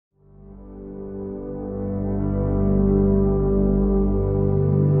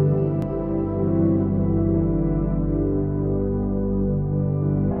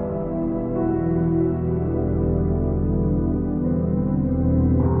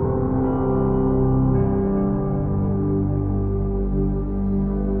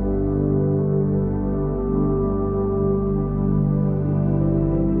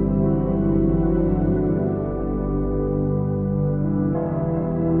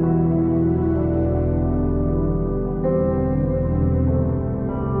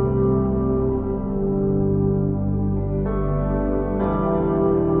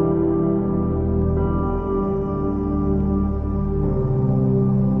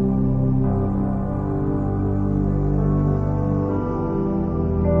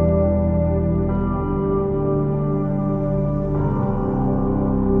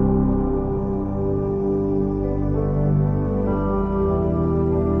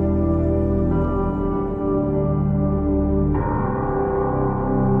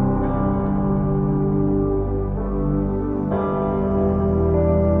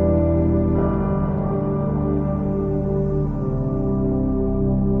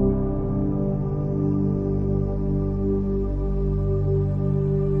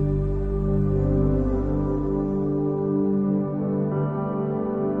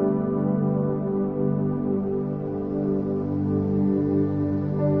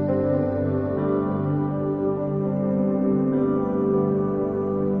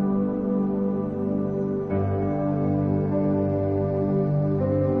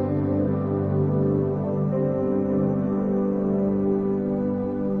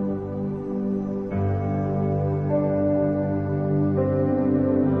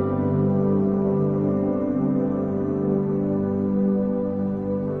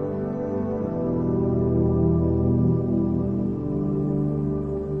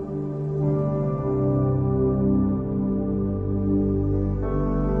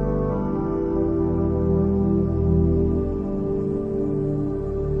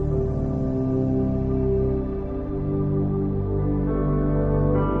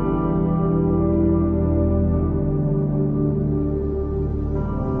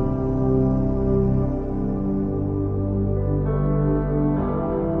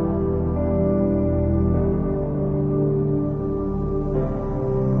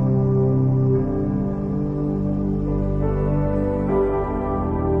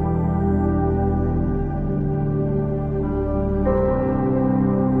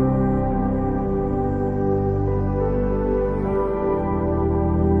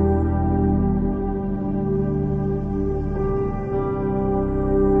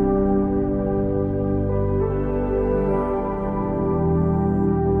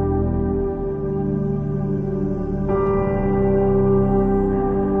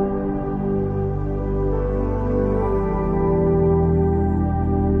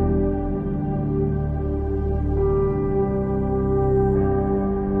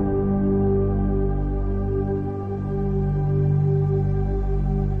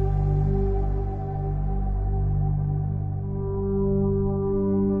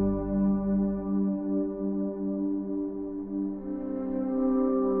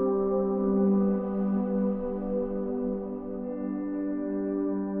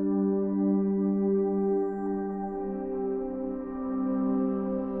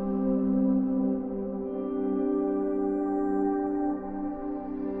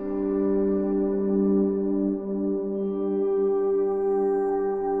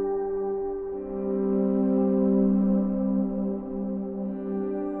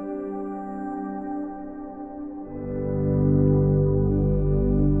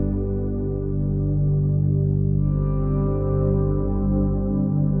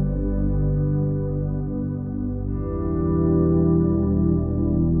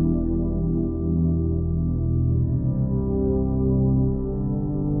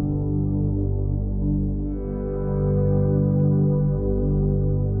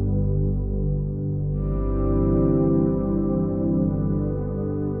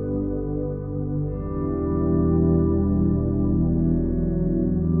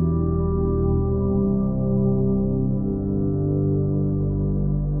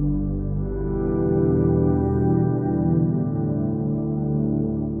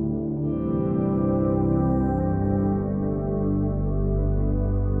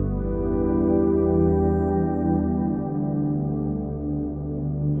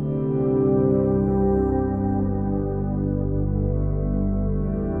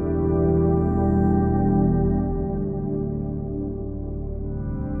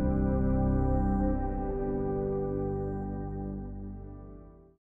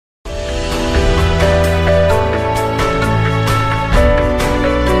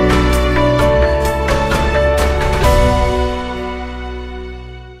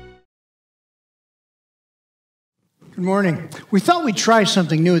Good morning. We thought we'd try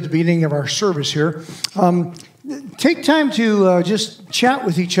something new at the beginning of our service here. Take time to just chat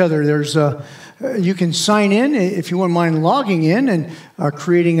with each other. You can sign in if you wouldn't mind logging in and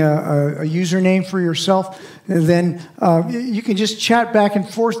creating a username for yourself. And then you can just chat back and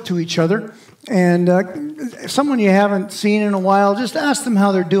forth to each other. And someone you haven't seen in a while, just ask them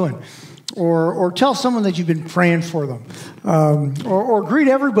how they're doing. Or tell someone that you've been praying for them. Or greet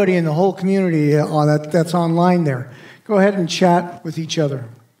everybody in the whole community that's online there. Go ahead and chat with each other.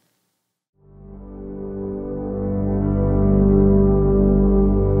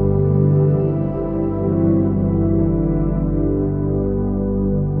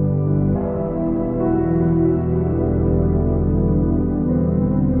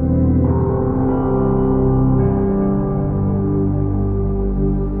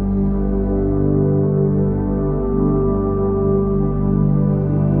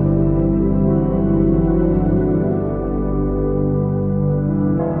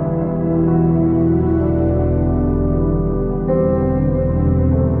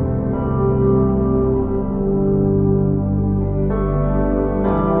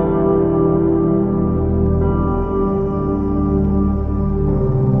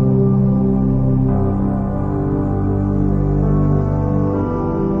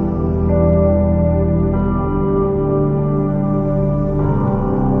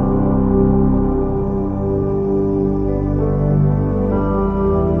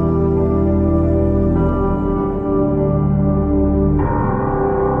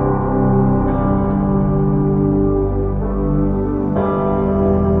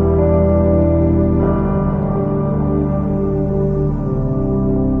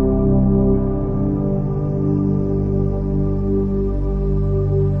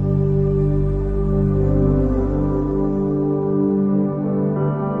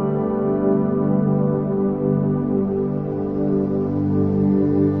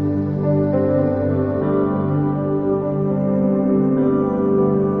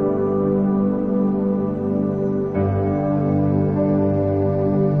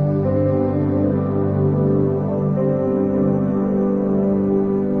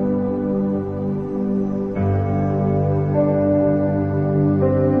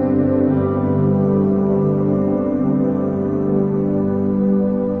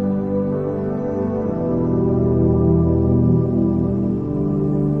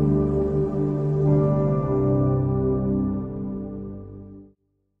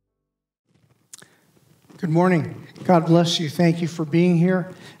 Good morning. God bless you. Thank you for being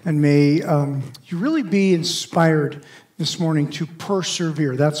here. And may you really be inspired this morning to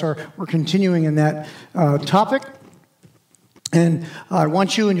persevere. We're continuing in that topic. And I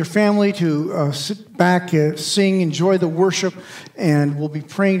want you and your family to sit back, sing, enjoy the worship, and we'll be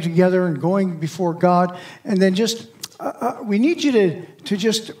praying together and going before God. And then we need you to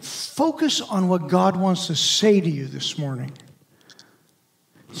just focus on what God wants to say to you this morning.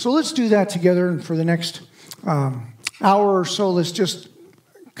 So let's do that together, and for the next hour or so, let's just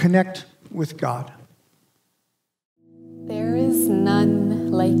connect with God. There is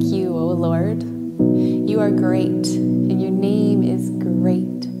none like you, O Lord. You are great, and your name is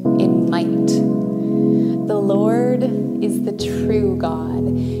great in might. The Lord is the true God.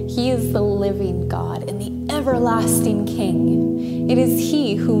 He is the living God and the everlasting King. It is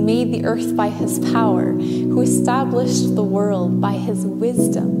He who made the earth by His power, who established the world by His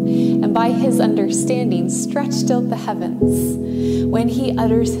wisdom, and by His understanding stretched out the heavens. When He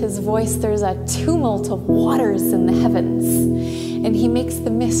utters His voice, there's a tumult of waters in the heavens, and He makes the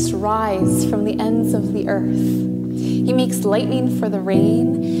mist rise from the ends of the earth. He makes lightning for the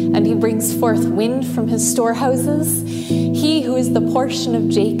rain, and He brings forth wind from His storehouses. He who is the portion of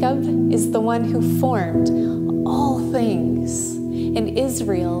Jacob is the one who formed all things, and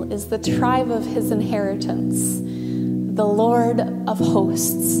Israel is the tribe of His inheritance. The Lord of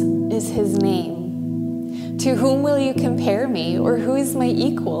hosts is His name. To whom will you compare me, or who is my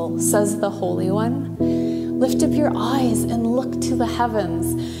equal, says the Holy One. Lift up your eyes and look to the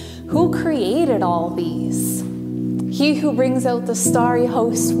heavens. Who created all these? He who brings out the starry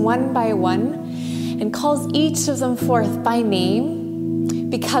host one by one and calls each of them forth by name,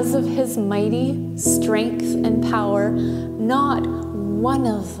 because of His mighty strength and power, not one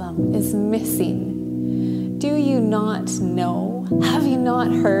of them is missing. Do you not know? Have you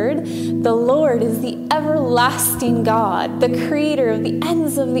not heard? The Lord is the everlasting God, the creator of the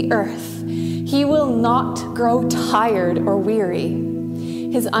ends of the earth. He will not grow tired or weary.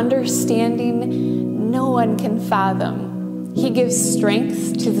 His understanding no one can fathom. He gives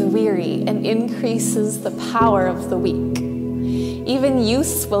strength to the weary and increases the power of the weak. Even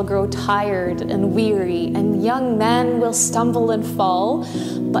youths will grow tired and weary, and young men will stumble and fall.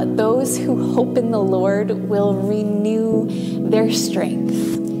 But those who hope in the Lord will renew their strength.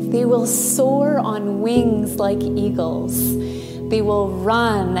 They will soar on wings like eagles. They will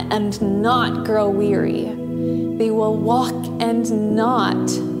run and not grow weary. They will walk and not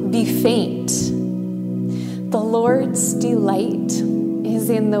be faint. The Lord's delight is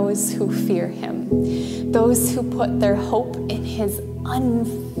in those who fear him, those who put their hope in his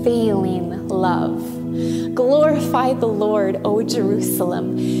unfailing love. Glorify the Lord, O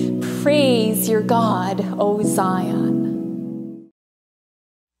Jerusalem. Praise your God, O Zion.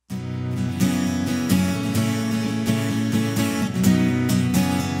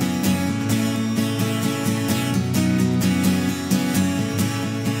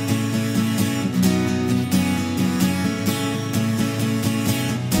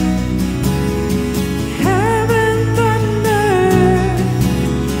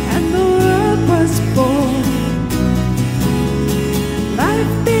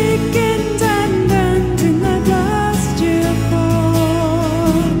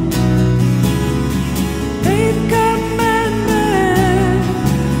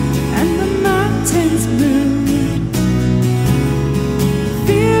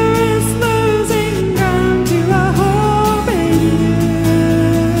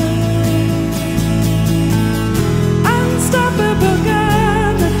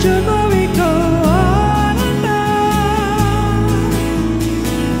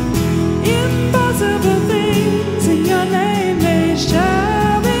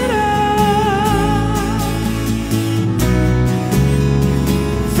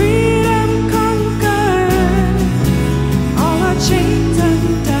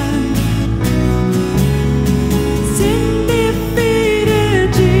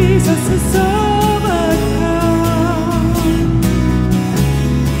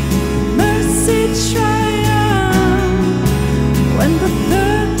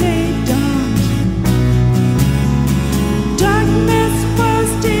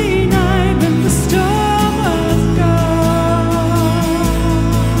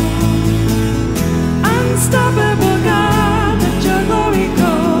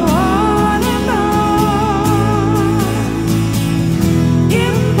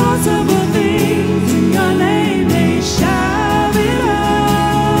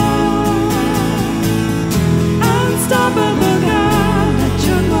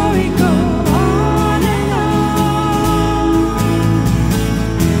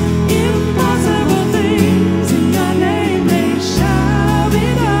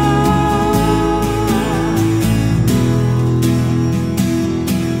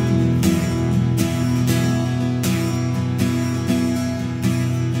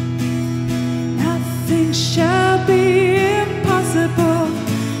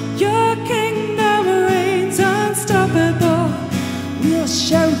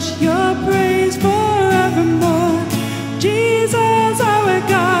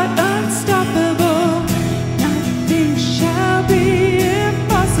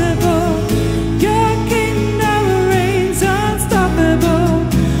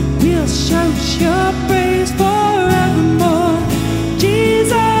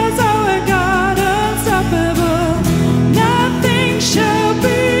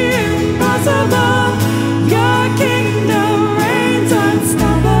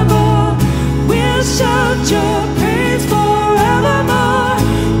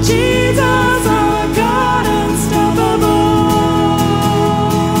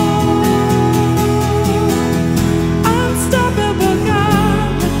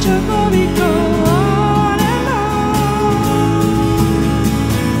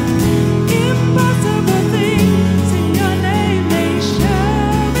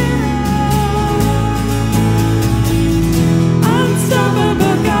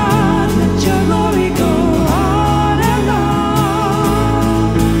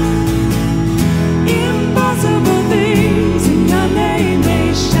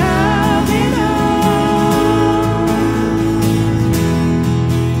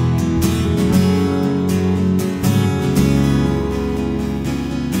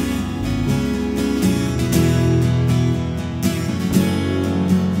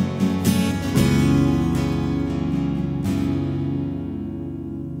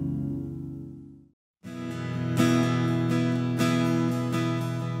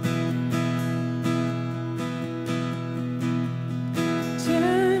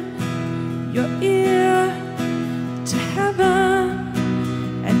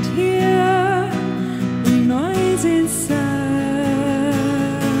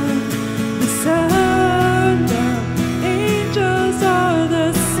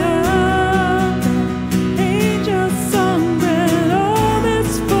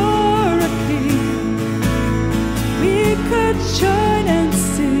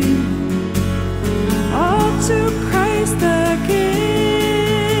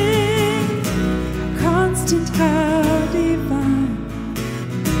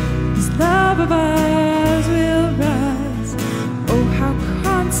 of ours will rise. Oh, how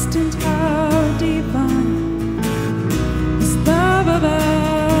constant, how divine. This love of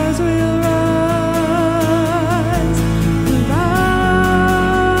ours will rise, will rise.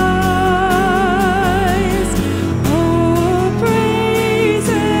 Oh, praise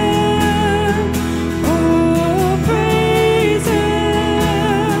Him. Oh, praise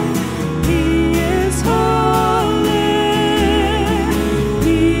Him. He is holy.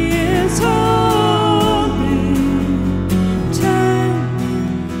 He is holy. Turn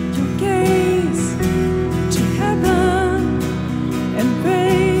your gaze to heaven and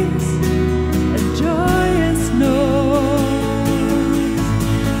praise a joyous noise.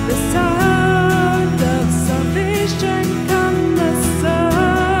 The sound of salvation comes, the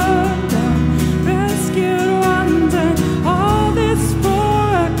sound of rescued ones, and all this for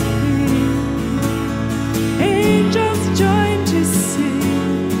a King. Angels join to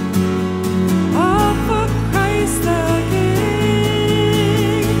sing, all for Christ the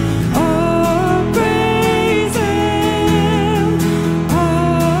King. Oh, praise Him.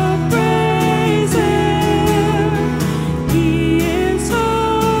 Oh, praise Him. He is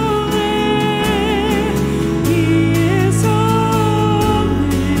holy. He is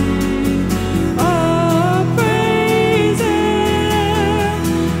holy. Oh, praise Him.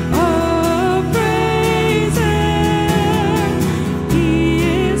 Oh, praise Him. He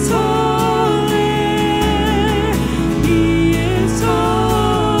is holy. He is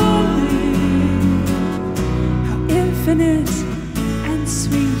holy. How infinite and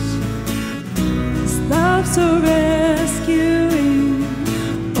sweet, His love so rescuing.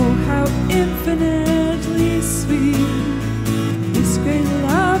 Oh, how infinitely sweet, His great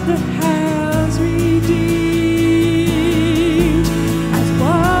love that has redeemed. As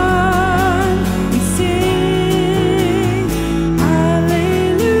one we sing,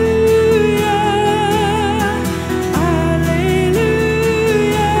 Alleluia, Alleluia.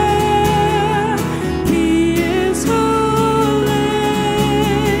 He is holy.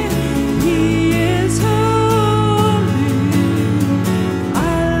 He is holy.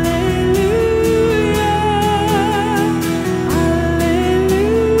 Alleluia,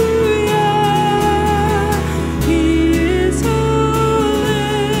 Alleluia. He is holy.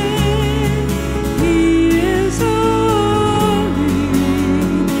 He is holy.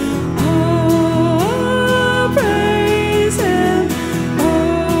 Oh, praise Him. Oh,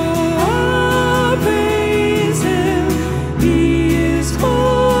 praise Him. He is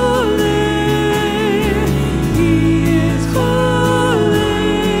holy. He is holy.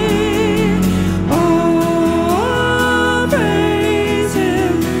 Oh, praise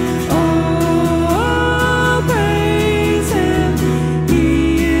Him. Oh, praise Him. He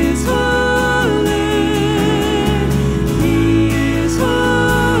is holy. He is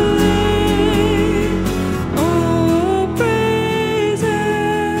holy. Oh, praise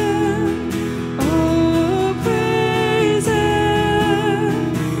Him. Oh, praise Him.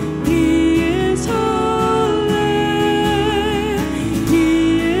 He is holy. He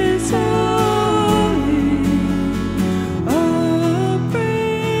is holy. Oh,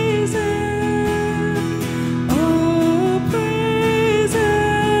 praise Him. Oh, praise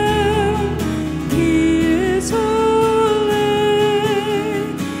Him. He is holy.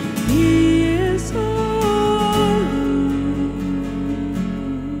 He is holy.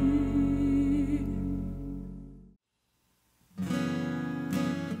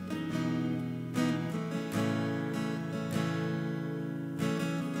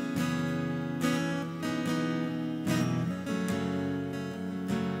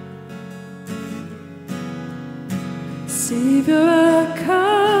 Savior,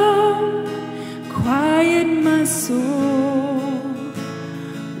 come, quiet my soul.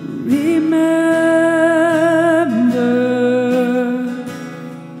 Remember,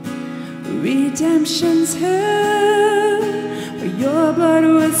 redemption's hill, where your blood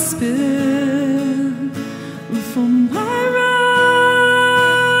was spilled for my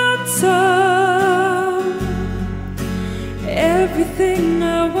ransom. Everything I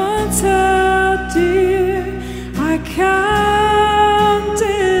once held dear, I count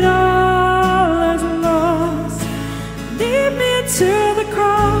it all as lost. The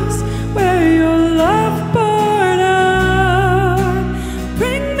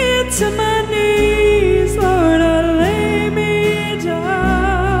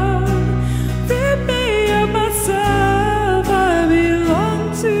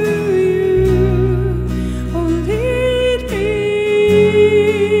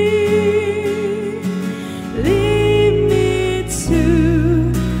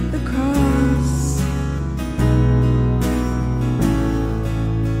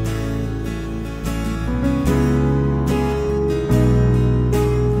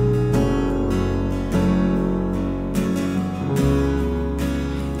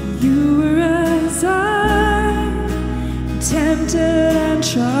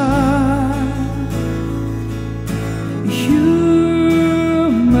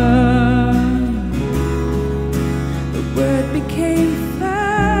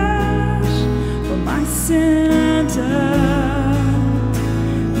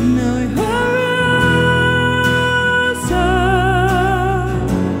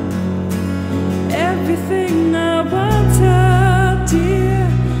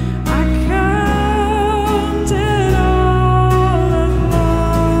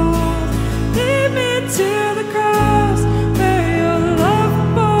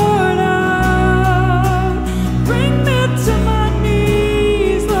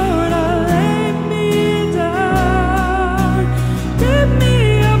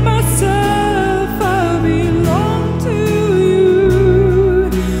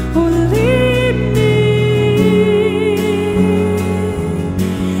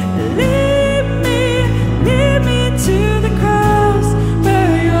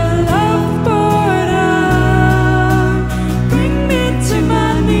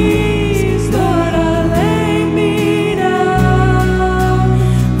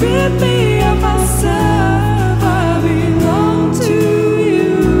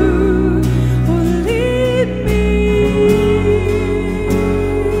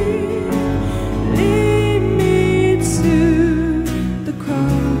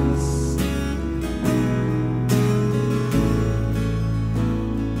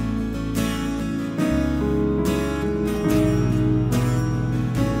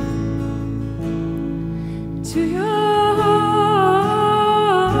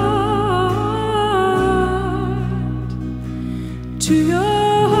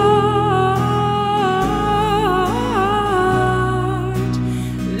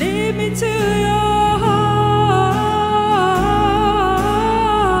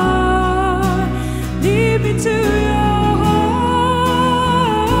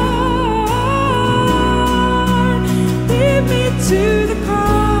to the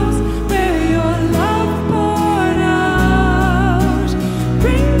cross where your love poured out.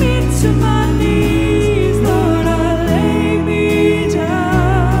 Bring me to my knees, Lord, I lay me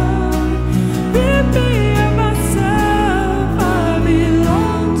down. Rid me of myself, I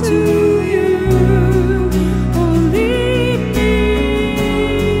belong to you. Oh, lead me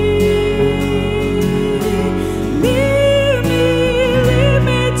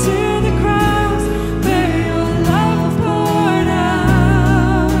to the cross where your love poured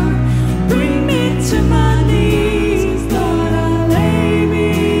out. Bring me to my knees, Lord, I lay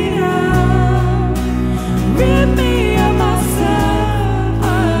me down. Rid me of myself,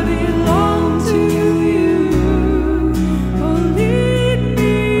 I belong to you. Oh, lead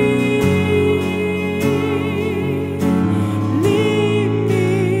me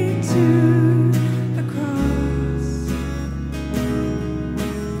to the cross.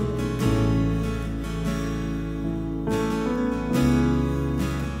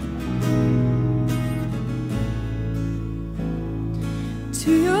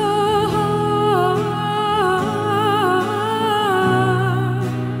 To your heart,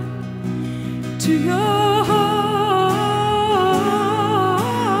 to your heart,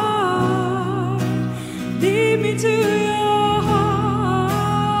 lead me to your heart,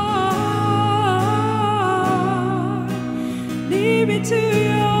 lead me to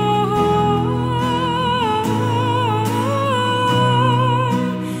your heart,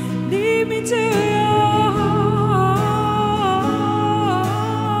 lead me to your heart.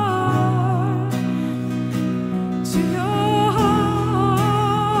 To your heart,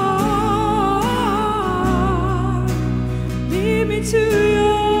 lead me to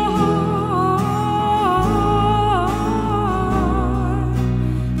your heart,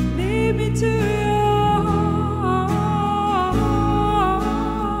 lead me to your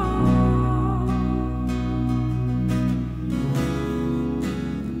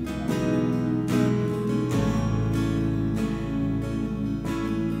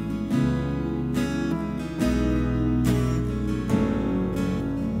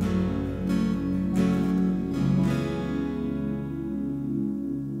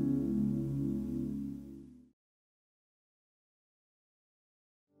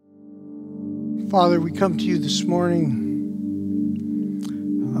Father, we come to you this morning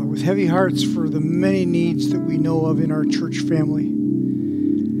with heavy hearts for the many needs that we know of in our church family.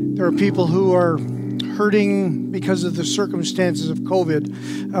 There are people who are hurting because of the circumstances of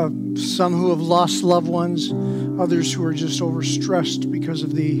COVID, some who have lost loved ones, others who are just overstressed because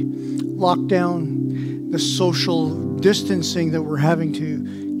of the lockdown, the social distancing that we're having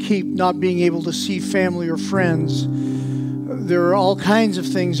to keep, not being able to see family or friends. There are all kinds of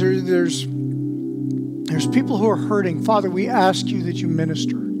things. There's people who are hurting. Father, we ask you that you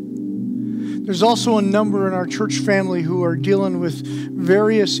minister. There's also a number in our church family who are dealing with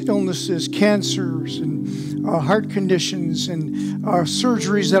various illnesses, cancers and heart conditions and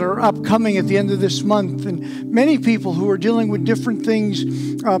surgeries that are upcoming at the end of this month. And many people who are dealing with different things,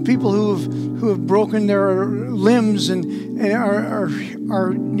 people who have broken their limbs and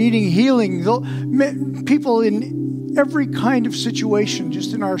are needing healing. People in every kind of situation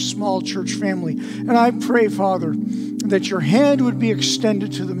just in our small church family. And I pray, Father, that your hand would be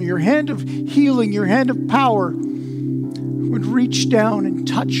extended to them, your hand of healing, your hand of power would reach down and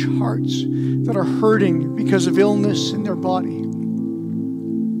touch hearts that are hurting because of illness in their body.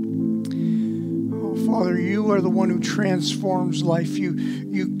 Oh, Father, you are the one who transforms life.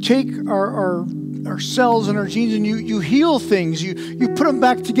 You take our cells and our genes and you heal things. You put them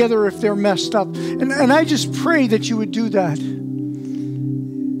back together if they're messed up. And I just pray that you would do that.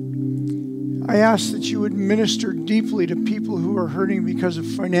 I ask that you would minister deeply to people who are hurting because of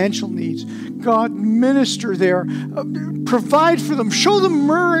financial needs. God, minister there. Provide for them. Show them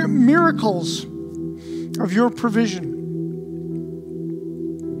miracles of your provision.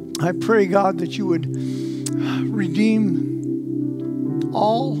 I pray, God, that you would redeem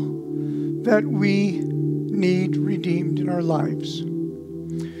all that we need redeemed in our lives.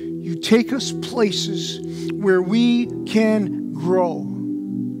 You take us places where we can grow.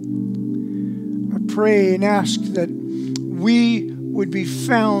 I pray and ask that we would be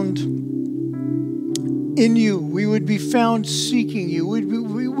found in you. We would be found seeking you.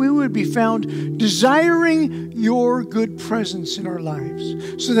 We would be found desiring your good presence in our lives,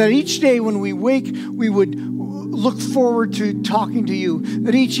 so that each day when we wake, we would look forward to talking to you.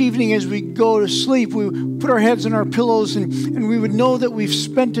 That each evening as we go to sleep, we put our heads on our pillows and we would know that we've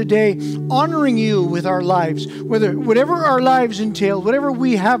spent a day honoring you with our lives. Whatever our lives entail, whatever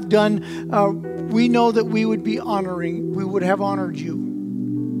we have done, we know that we would be honoring, we would have honored you.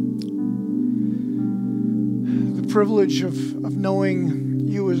 The privilege of knowing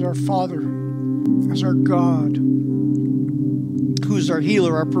you as our Father, as our God, who is our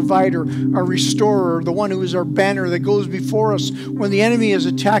healer, our provider, our restorer, the one who is our banner that goes before us when the enemy is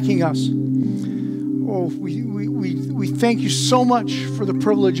attacking us. Oh, we thank you so much for the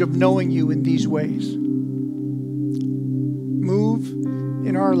privilege of knowing you in these ways. Move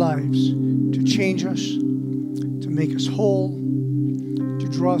in our lives to change us, to make us whole, to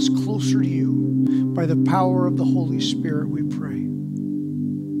draw us closer to you. By the power of the Holy Spirit, we pray.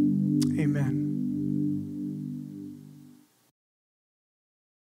 Amen.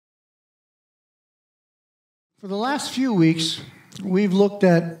 For the last few weeks, we've looked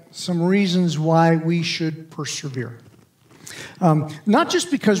at some reasons why we should persevere. Not just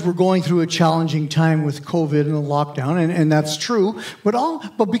because we're going through a challenging time with COVID and the lockdown, and that's true,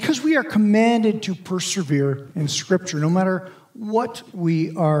 but because we are commanded to persevere in Scripture, no matter what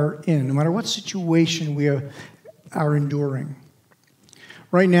we are in, no matter what situation we are enduring.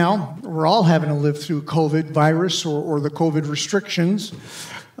 Right now, we're all having to live through COVID virus or the COVID restrictions.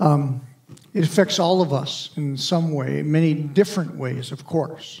 It affects all of us in some way, in many different ways, of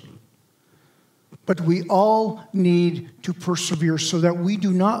course. But we all need to persevere so that we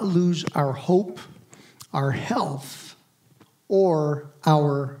do not lose our hope, our health, or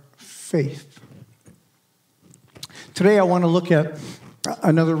our faith. Today I want to look at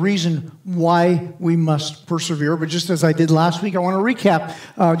another reason why we must persevere, but just as I did last week, I want to recap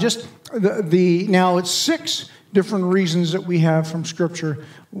now it's 6 different reasons that we have from Scripture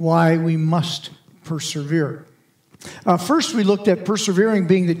why we must persevere. First, we looked at persevering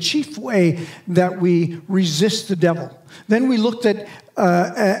being the chief way that we resist the devil. Then we looked at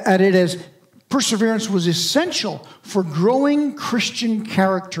it as perseverance was essential for growing Christian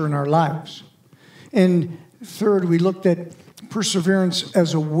character in our lives. And third, we looked at perseverance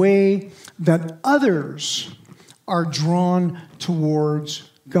as a way that others are drawn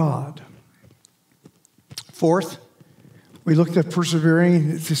towards God. Fourth, we looked at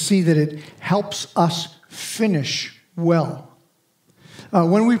persevering to see that it helps us finish well.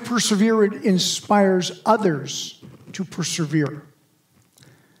 When we persevere, it inspires others to persevere.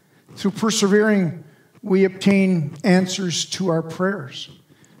 Through persevering, we obtain answers to our prayers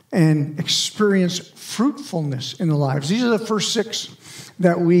and experience fruitfulness in the lives. These are the first 6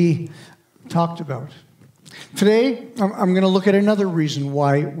 that we talked about. Today, I'm going to look at another reason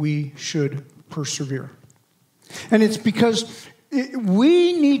why we should persevere. And it's because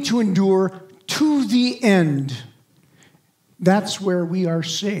we need to endure to the end. That's where we are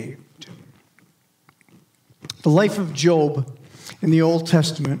saved. The life of Job in the Old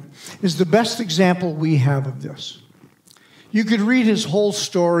Testament is the best example we have of this. You could read his whole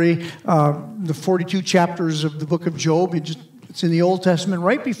story, the 42 chapters of the book of Job. It's in the Old Testament,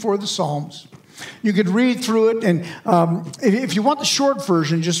 right before the Psalms. You could read through it, and if you want the short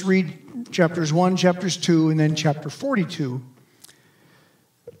version, just read chapters 1, chapters 2, and then chapter 42.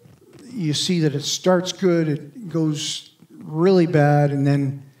 You see that it starts good, it goes really bad, and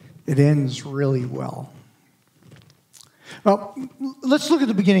then it ends really well. Well, let's look at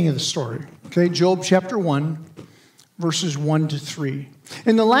the beginning of the story. Okay, Job chapter 1, verses 1 to 3.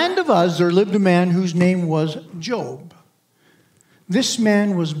 In the land of Uz, there lived a man whose name was Job. This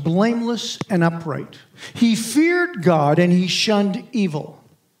man was blameless and upright. He feared God and he shunned evil.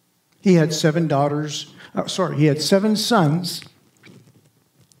 He had 7 sons.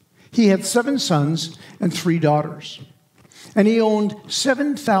 He had 7 sons and 3 daughters. And he owned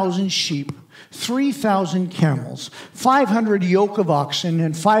 7,000 sheep, 3,000 camels, 500 yoke of oxen,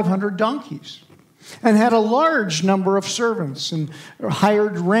 and 500 donkeys, and had a large number of servants and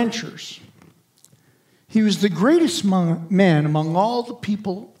hired ranchers. He was the greatest man among all the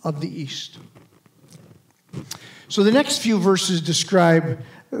people of the East. So the next few verses describe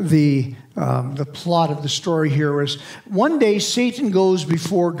the plot of the story here. Is one day Satan goes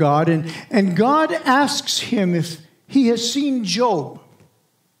before God, and God asks him if he has seen Job,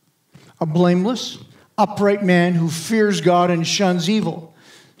 a blameless, upright man who fears God and shuns evil.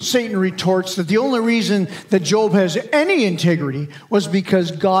 Satan retorts that the only reason that Job has any integrity was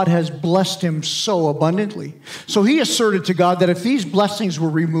because God has blessed him so abundantly. So he asserted to God that if these blessings were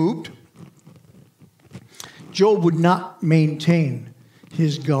removed, Job would not maintain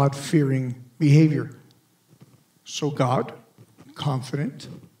his God-fearing behavior. So God, confident,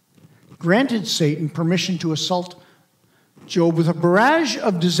 granted Satan permission to assault Job with a barrage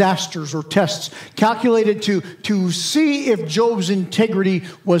of disasters or tests calculated to see if Job's integrity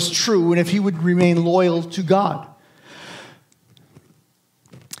was true and if he would remain loyal to God.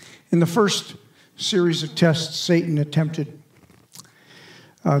 In the first series of tests Satan attempted,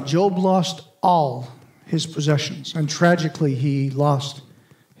 Job lost all his possessions. And tragically, he lost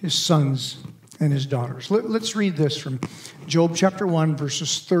his sons and his daughters. Let's read this from Job chapter 1,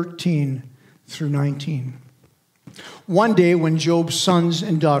 verses 13 through 19. One day when Job's sons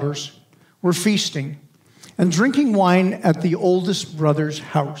and daughters were feasting and drinking wine at the oldest brother's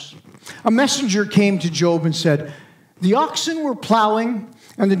house, a messenger came to Job and said, "The oxen were plowing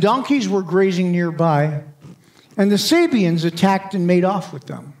and the donkeys were grazing nearby, and the Sabeans attacked and made off with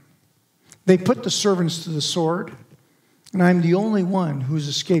them. They put the servants to the sword, and I'm the only one who has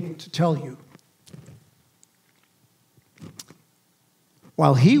escaped to tell you."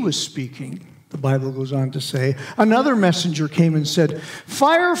 While he was speaking, the Bible goes on to say, another messenger came and said,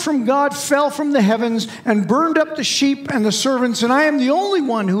 "Fire from God fell from the heavens and burned up the sheep and the servants, and I am the only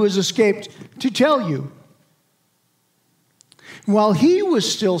one who has escaped to tell you." While he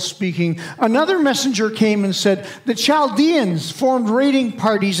was still speaking, another messenger came and said, "The Chaldeans formed raiding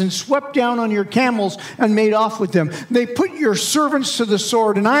parties and swept down on your camels and made off with them. They put your servants to the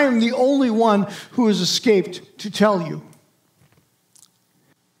sword, and I am the only one who has escaped to tell you."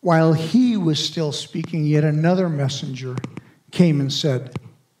 While he was still speaking, yet another messenger came and said,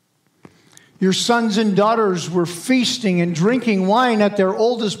 "Your sons and daughters were feasting and drinking wine at their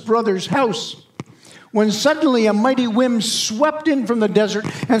oldest brother's house, when suddenly a mighty wind swept in from the desert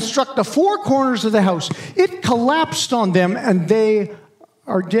and struck the four corners of the house. It collapsed on them, and they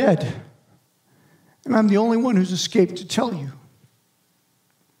are dead. And I'm the only one who's escaped to tell you."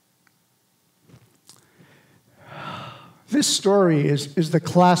 This story is the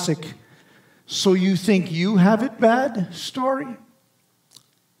classic, "so you think you have it bad" story.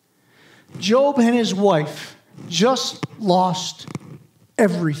 Job and his wife just lost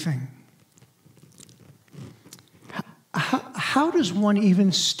everything. How does one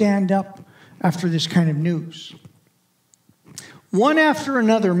even stand up after this kind of news? One after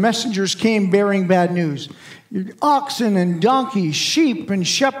another, messengers came bearing bad news. Oxen and donkeys, sheep and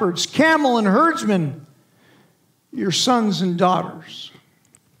shepherds, camel and herdsmen, your sons and daughters.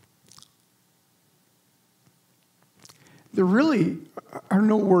 There really are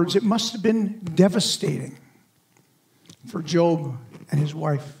no words. It must have been devastating for Job and his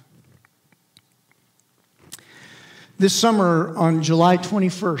wife. This summer, on July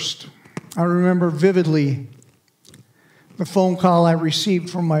 21st, I remember vividly the phone call I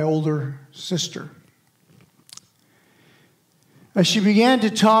received from my older sister. As she began to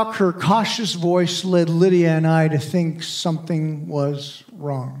talk, her cautious voice led Lydia and I to think something was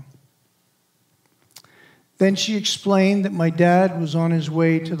wrong. Then she explained that my dad was on his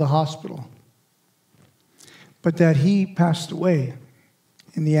way to the hospital, but that he passed away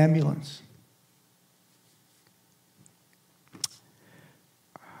in the ambulance.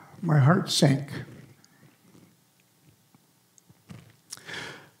 My heart sank.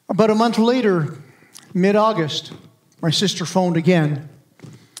 About a month later, mid-August, my sister phoned again,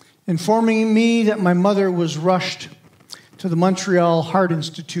 informing me that my mother was rushed to the Montreal Heart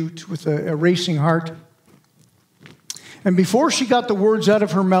Institute with a racing heart. And before she got the words out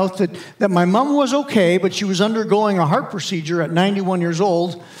of her mouth that my mom was okay, but she was undergoing a heart procedure at 91 years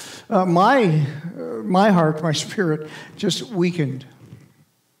old, my heart, my spirit, just weakened.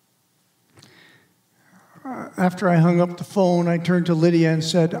 After I hung up the phone, I turned to Lydia and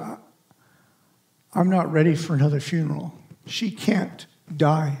said, "I'm not ready for another funeral. She can't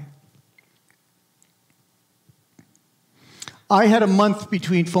die." I had a month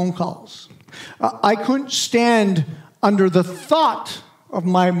between phone calls. I couldn't stand under the thought of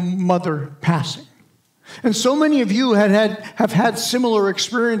my mother passing. And so many of you have had similar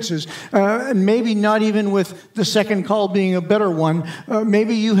experiences, and maybe not even with the second call being a better one.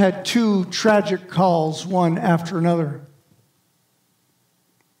 Maybe you had two tragic calls, one after another.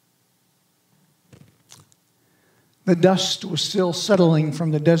 The dust was still settling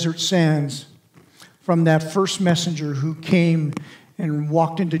from the desert sands from that first messenger who came and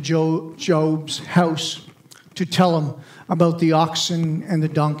walked into Job's house to tell him about the oxen and the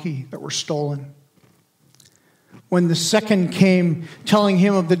donkey that were stolen. When the second came, telling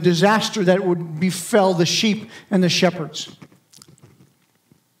him of the disaster that would befell the sheep and the shepherds.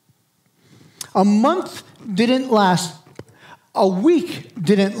 A month didn't last. A week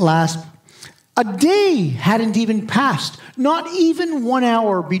didn't last. A day hadn't even passed. Not even 1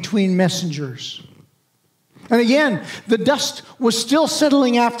 hour between messengers. And again, the dust was still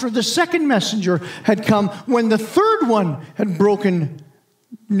settling after the second messenger had come, when the third one had broken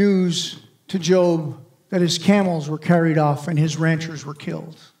news to Job that his camels were carried off and his ranchers were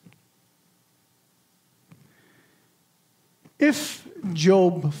killed. If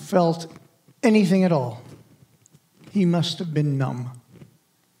Job felt anything at all, he must have been numb.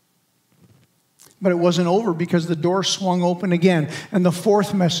 But it wasn't over because the door swung open again and the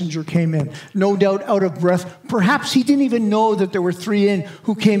fourth messenger came in, no doubt out of breath. Perhaps he didn't even know that there were three in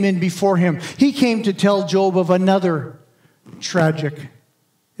who came in before him. He came to tell Job of another tragic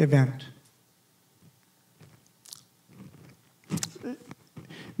event.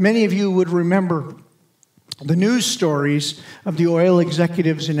 Many of you would remember the news stories of the oil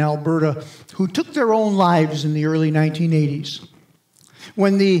executives in Alberta who took their own lives in the early 1980s.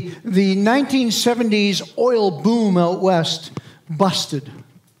 When the 1970s oil boom out west busted,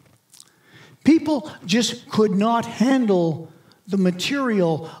 people just could not handle the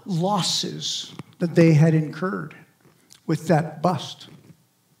material losses that they had incurred with that bust.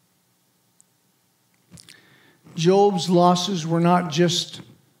 Job's losses were not just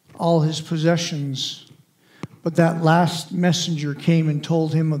all his possessions, but that last messenger came and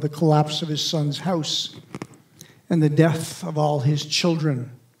told him of the collapse of his son's house and the death of all his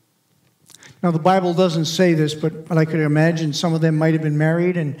children. Now, the Bible doesn't say this, but I could imagine some of them might have been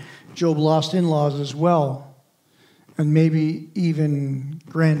married, and Job lost in-laws as well. And maybe even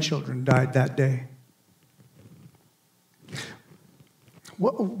grandchildren died that day.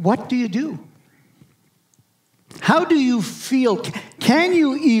 What do you do? How do you feel? Can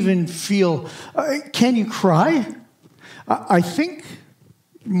you even feel? Can you cry? I think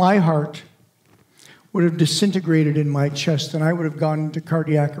my heart would have disintegrated in my chest and I would have gone into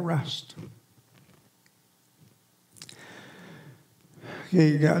cardiac arrest.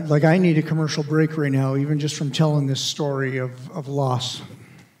 Okay, like I need a commercial break right now, even just from telling this story of loss.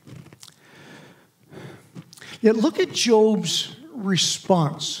 Yet look at Job's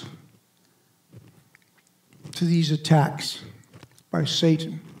response to these attacks by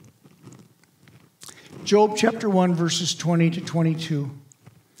Satan. Job chapter 1, verses 20 to 22.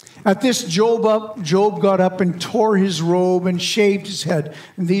 At this, Job got up and tore his robe and shaved his head.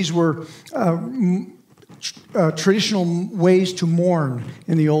 And these were traditional ways to mourn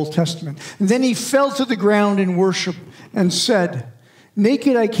in the Old Testament. And then he fell to the ground in worship and said,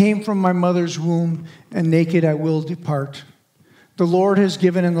 "Naked I came from my mother's womb, and naked I will depart. The Lord has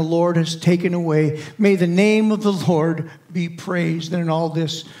given and the Lord has taken away. May the name of the Lord be praised." And in all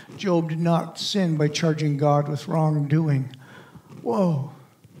this, Job did not sin by charging God with wrongdoing. Whoa.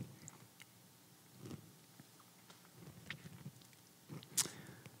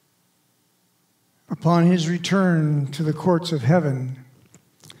 Upon his return to the courts of heaven,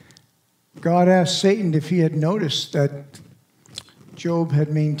 God asked Satan if he had noticed that Job had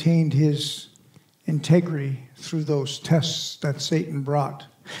maintained his integrity through those tests that Satan brought.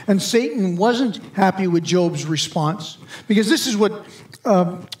 And Satan wasn't happy with Job's response, because this is what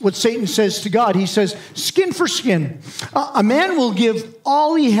Satan says to God. He says, "Skin for skin. A man will give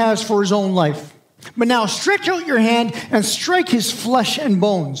all he has for his own life. But now stretch out your hand and strike his flesh and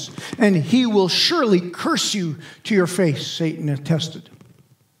bones, and he will surely curse you to your face," Satan attested.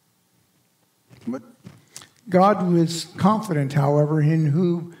 But God was confident, however, in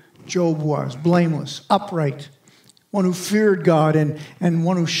who Job was: blameless, upright, one who feared God and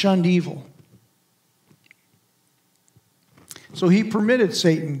one who shunned evil. So he permitted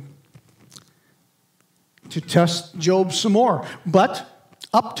Satan to test Job some more, but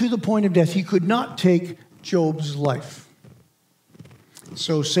up to the point of death. He could not take Job's life.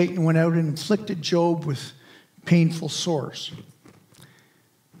 So Satan went out and inflicted Job with painful sores.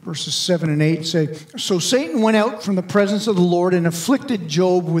 Verses 7 and 8 say, "So Satan went out from the presence of the Lord and afflicted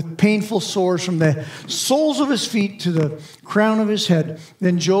Job with painful sores from the soles of his feet to the crown of his head.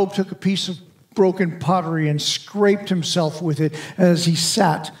 Then Job took a piece of broken pottery and scraped himself with it as he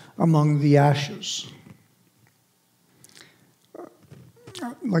sat among the ashes."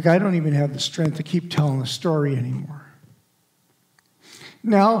 Like, I don't even have the strength to keep telling the story anymore.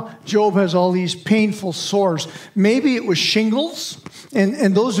 Now, Job has all these painful sores. Maybe it was shingles.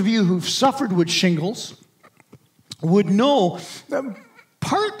 And those of you who've suffered with shingles would know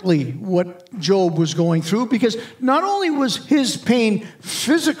partly what Job was going through, because not only was his pain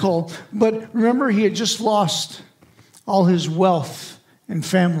physical, but remember, he had just lost all his wealth and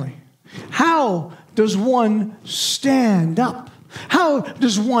family. How does one stand up? How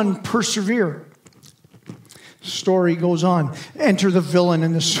does one persevere? Story goes on. Enter the villain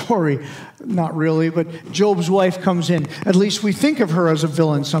in the story. Not really, but Job's wife comes in. At least we think of her as a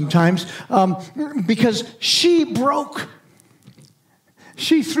villain sometimes, because she broke.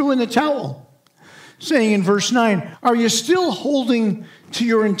 She threw in the towel, saying in verse 9, "Are you still holding to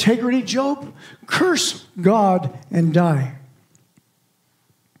your integrity, Job? Curse God and die."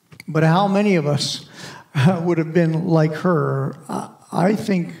 But how many of us would have been like her? I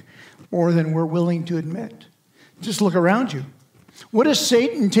think more than we're willing to admit. Just look around you. What has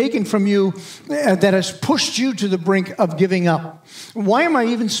Satan taken from you that has pushed you to the brink of giving up? Why am I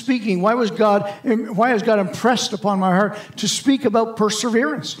even speaking? Why has God impressed upon my heart to speak about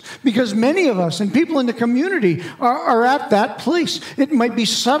perseverance? Because many of us and people in the community are at that place. It might be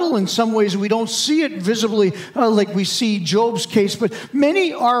subtle in some ways. We don't see it visibly like we see Job's case, but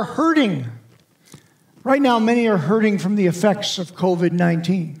many are hurting. Right now, many are hurting from the effects of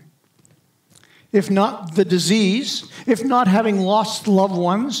COVID-19. If not the disease, if not having lost loved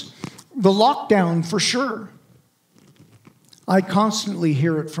ones, the lockdown for sure. I constantly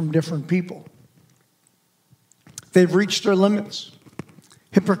hear it from different people. They've reached their limits.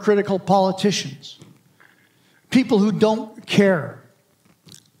 Hypocritical politicians. People who don't care.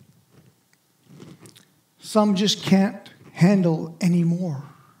 Some just can't handle anymore.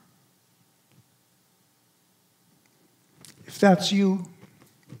 If that's you,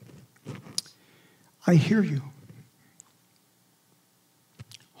 I hear you.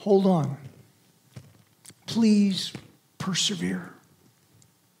 Hold on. Please persevere.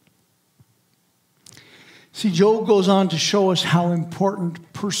 See, Job goes on to show us how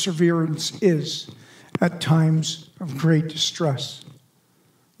important perseverance is at times of great distress.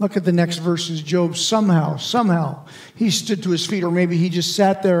 Look at the next verses. Job somehow, he stood to his feet, or maybe he just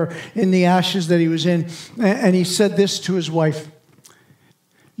sat there in the ashes that he was in, and he said this to his wife.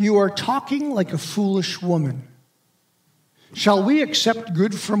 You are talking like a foolish woman. Shall we accept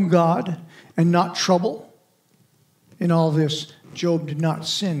good from God and not trouble? In all this, Job did not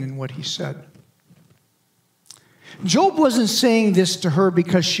sin in what he said. Job wasn't saying this to her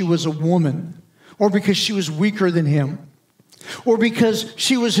because she was a woman, or because she was weaker than him, or because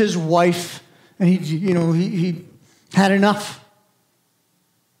she was his wife and he had enough.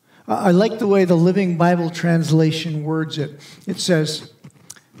 I like the way the Living Bible translation words it. It says,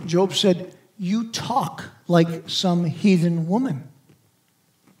 Job said, you talk like some heathen woman.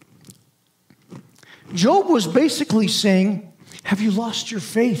 Job was basically saying, have you lost your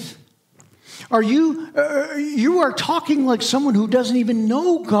faith? You are talking like someone who doesn't even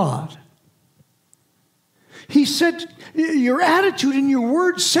know God. He said, your attitude and your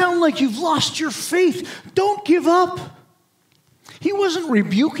words sound like you've lost your faith. Don't give up. He wasn't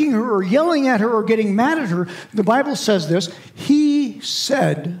rebuking her or yelling at her or getting mad at her. The Bible says this. He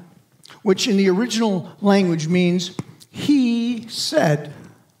said, which in the original language means he said.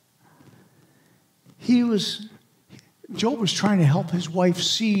 Job was trying to help his wife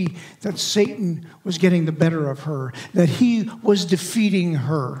see that Satan was getting the better of her, that he was defeating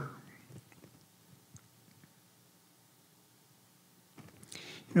her.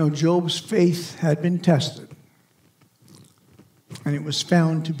 Job's faith had been tested, and it was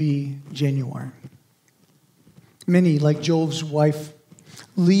found to be genuine. Many, like Job's wife,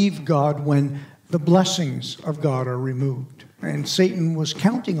 leave God when the blessings of God are removed. And Satan was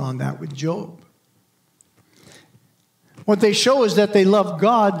counting on that with Job. What they show is that they loved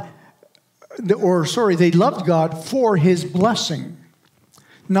God, they loved God for his blessing,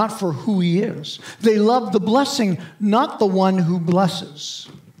 not for who he is. They loved the blessing, not the one who blesses.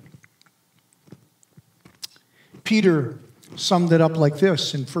 Peter summed it up like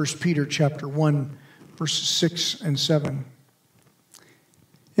this in 1 Peter chapter 1, verses 6 and 7.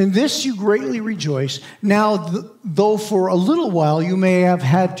 In this you greatly rejoice, now though for a little while you may have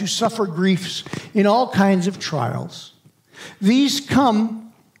had to suffer griefs in all kinds of trials. These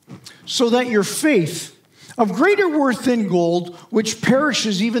come so that your faith, of greater worth than gold, which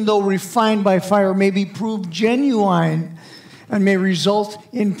perishes even though refined by fire, may be proved genuine and may result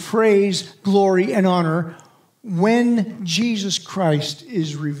in praise, glory, and honor when Jesus Christ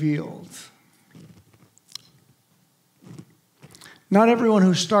is revealed. Not everyone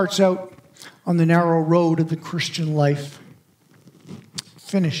who starts out on the narrow road of the Christian life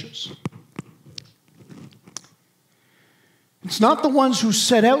finishes. It's not the ones who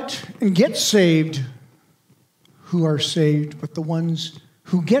set out and get saved who are saved, but the ones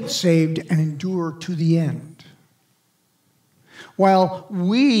who get saved and endure to the end. While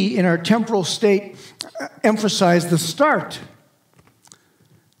we in our temporal state emphasize the start,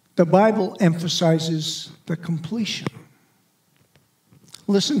 the Bible emphasizes the completion.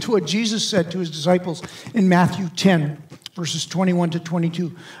 Listen to what Jesus said to his disciples in Matthew 10, verses 21 to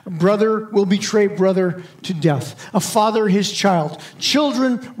 22. A brother will betray brother to death. A father his child.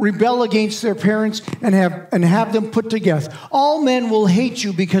 Children rebel against their parents and have them put to death. All men will hate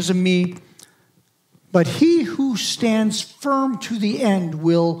you because of me, but he who stands firm to the end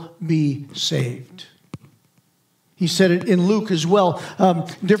will be saved. He said it in Luke as well.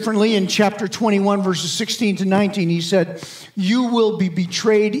 Differently, in chapter 21, verses 16 to 19, he said, "You will be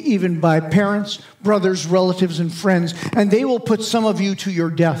betrayed even by parents, brothers, relatives, and friends, and they will put some of you to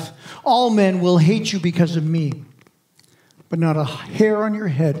your death. All men will hate you because of me, but not a hair on your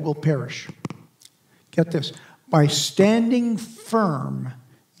head will perish." Get this. By standing firm,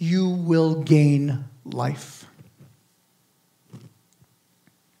 you will gain life.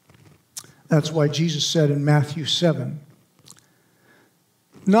 That's why Jesus said in Matthew 7,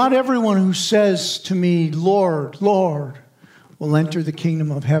 "Not everyone who says to me, 'Lord, Lord,' will enter the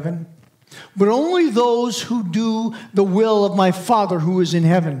kingdom of heaven, but only those who do the will of my Father who is in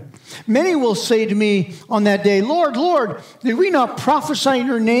heaven. Many will say to me on that day, 'Lord, Lord, did we not prophesy in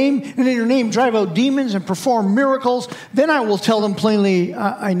your name, and in your name drive out demons and perform miracles?' Then I will tell them plainly,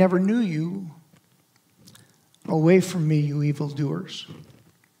 'I never knew you. Away from me, you evildoers.'"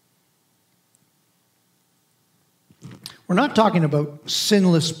 We're not talking about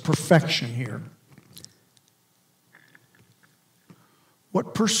sinless perfection here.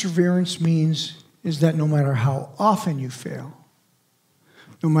 What perseverance means is that no matter how often you fail,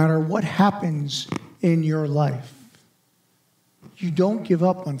 no matter what happens in your life, you don't give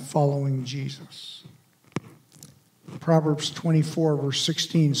up on following Jesus. Proverbs 24, verse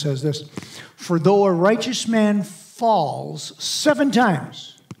 16 says this, "For though a righteous man falls 7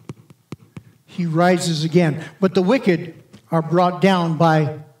 times, he rises again, but the wicked are brought down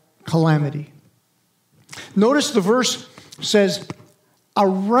by calamity." Notice the verse says, a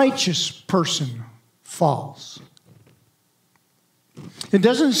righteous person falls. It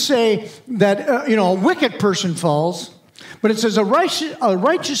doesn't say that a wicked person falls, but it says a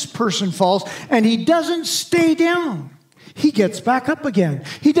righteous person falls, and he doesn't stay down. He gets back up again.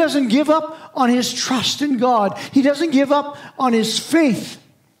 He doesn't give up on his trust in God. He doesn't give up on his faith.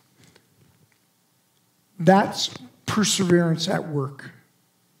 That's perseverance at work.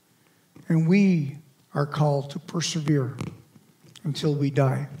 And we are called to persevere until we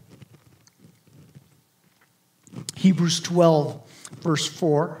die. Hebrews 12, verse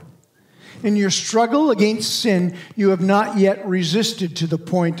 4. "In your struggle against sin, you have not yet resisted to the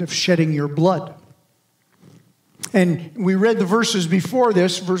point of shedding your blood." And we read the verses before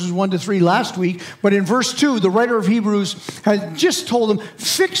this, verses 1 to 3 last week. But in verse 2, the writer of Hebrews had just told them,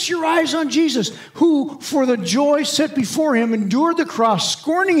 "Fix your eyes on Jesus, who for the joy set before him endured the cross,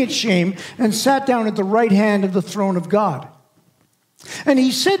 scorning its shame, and sat down at the right hand of the throne of God." And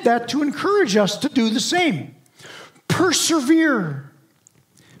he said that to encourage us to do the same. Persevere.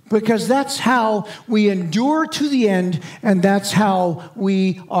 Because that's how we endure to the end, and that's how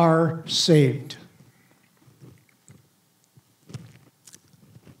we are saved.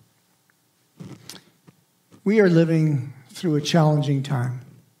 We are living through a challenging time.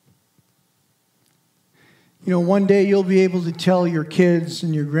 One day you'll be able to tell your kids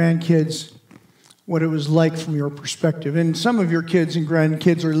and your grandkids what it was like from your perspective. And some of your kids and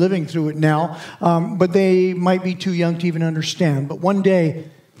grandkids are living through it now, but they might be too young to even understand. But one day,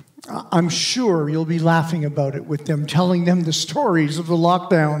 I'm sure you'll be laughing about it with them, telling them the stories of the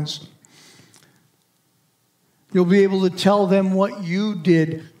lockdowns. You'll be able to tell them what you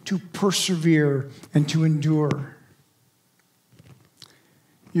did to persevere and to endure.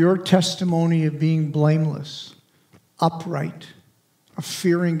 Your testimony of being blameless, upright, of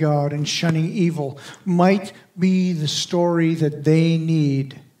fearing God and shunning evil might be the story that they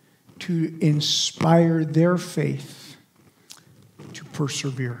need to inspire their faith to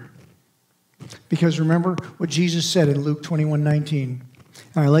persevere. Because remember what Jesus said in Luke 21:19.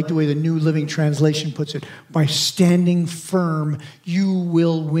 And I like the way the New Living Translation puts it. By standing firm, you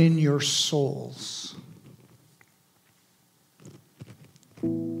will win your souls.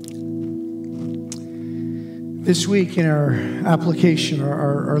 This week in our application,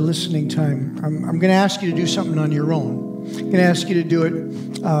 our listening time, I'm going to ask you to do something on your own. I'm going to ask you to do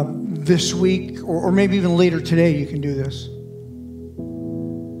it this week, or maybe even later today you can do this.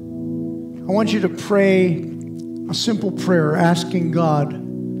 I want you to pray a simple prayer asking God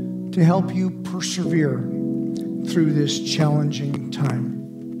to help you persevere through this challenging time.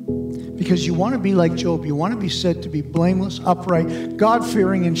 Because you want to be like Job. You want to be said to be blameless, upright,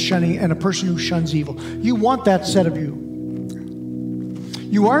 God-fearing, and shunning, and a person who shuns evil. You want that said of you.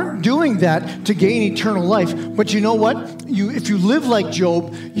 You aren't doing that to gain eternal life. But you know what? If you live like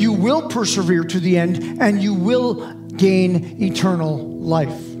Job, you will persevere to the end, and you will gain eternal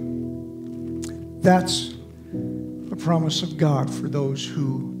life. That's the promise of God for those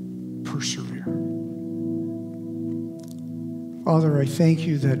who persevere. Father, I thank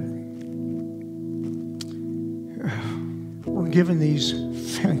you that we're given these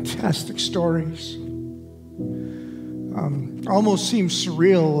fantastic stories almost seems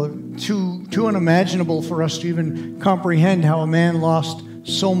surreal, too unimaginable for us to even comprehend how a man lost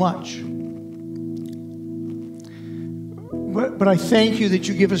so much. But I thank you that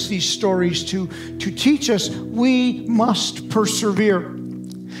you give us these stories to teach us we must persevere.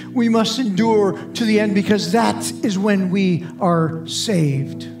 We must endure to the end, because that is when we are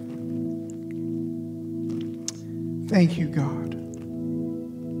saved. Thank you, God.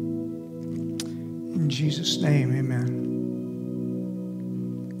 In Jesus' name, amen.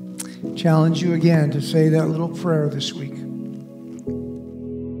 Challenge you again to say that little prayer this week.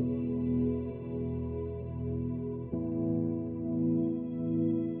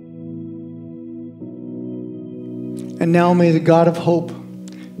 And now may the God of hope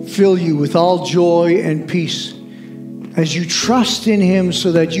fill you with all joy and peace as you trust in him,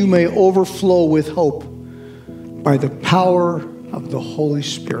 so that you may overflow with hope by the power of the Holy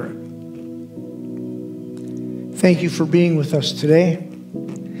Spirit. Thank you for being with us today.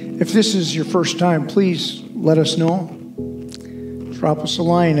 If this is your first time, please let us know. Drop us a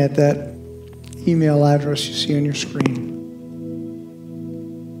line at that email address you see on your screen.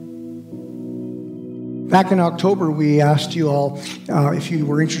 Back in October, we asked you all if you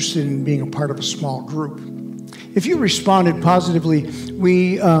were interested in being a part of a small group. If you responded positively,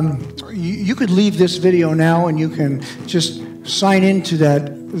 you could leave this video now and you can just sign into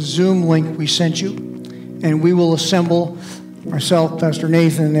that Zoom link we sent you, and we will assemble. Myself, Pastor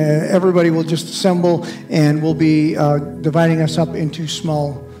Nathan, everybody will just assemble, and we'll be dividing us up into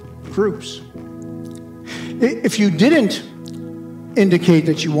small groups. If you didn't indicate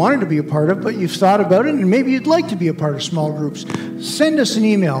that you wanted to be a part of, but you've thought about it and maybe you'd like to be a part of small groups, send us an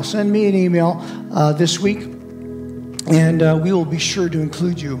email. Send me an email this week, and we will be sure to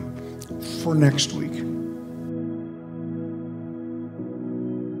include you for next week.